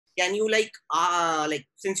can you like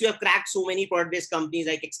since you have cracked so many product-based companies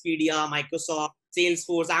like Expedia, Microsoft,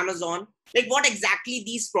 Salesforce, Amazon, like what exactly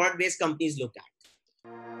these product-based companies look at?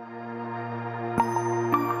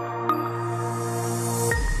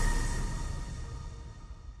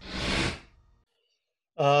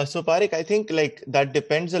 So Parik, I think like that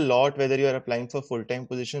depends a lot whether you are applying for full-time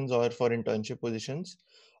positions or for internship positions.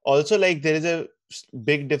 Also, like there is a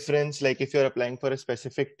big difference, like if you're applying for a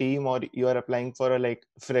specific team or you are applying for a like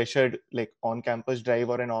fresher, like on-campus drive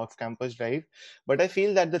or an off-campus drive. But I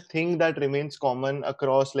feel that the thing that remains common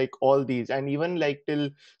across like all these and even like till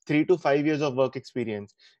 3 to 5 years of work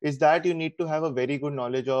experience is that you need to have a very good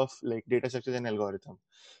knowledge of like data structures and algorithm.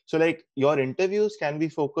 So like your interviews can be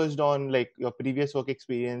focused on like your previous work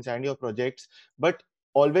experience and your projects, but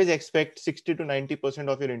always expect 60 to 90%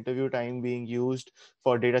 of your interview time being used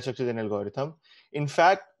for data structures and algorithm. In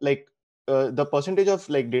fact, like the percentage of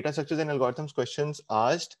like data structures and algorithms questions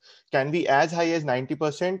asked can be as high as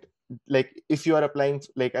 90%, like if you are applying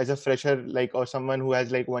like as a fresher, like or someone who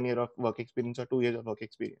has like 1 year of work experience or 2 years of work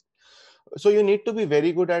experience. So you need to be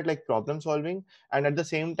very good at like problem solving and at the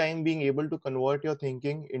same time being able to convert your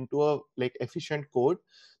thinking into a like efficient code.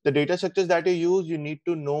 The data structures that you use, you need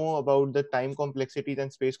to know about the time complexities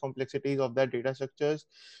and space complexities of that data structures.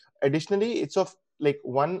 Additionally, it's of like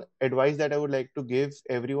one advice that I would like to give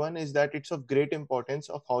everyone is that it's of great importance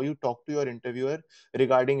of how you talk to your interviewer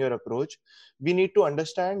regarding your approach. We need to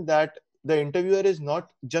understand that the interviewer is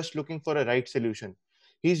not just looking for a right solution.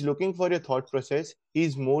 He's looking for your thought process.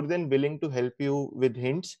 He's more than willing to help you with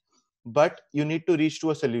hints, but you need to reach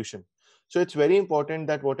to a solution. So it's very important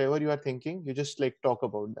that whatever you are thinking, you just like talk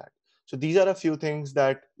about that. So these are a few things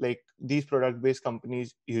that like these product based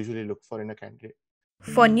companies usually look for in a candidate.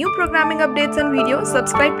 For new programming updates and videos,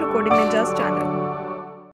 subscribe to Coding Ninja's channel.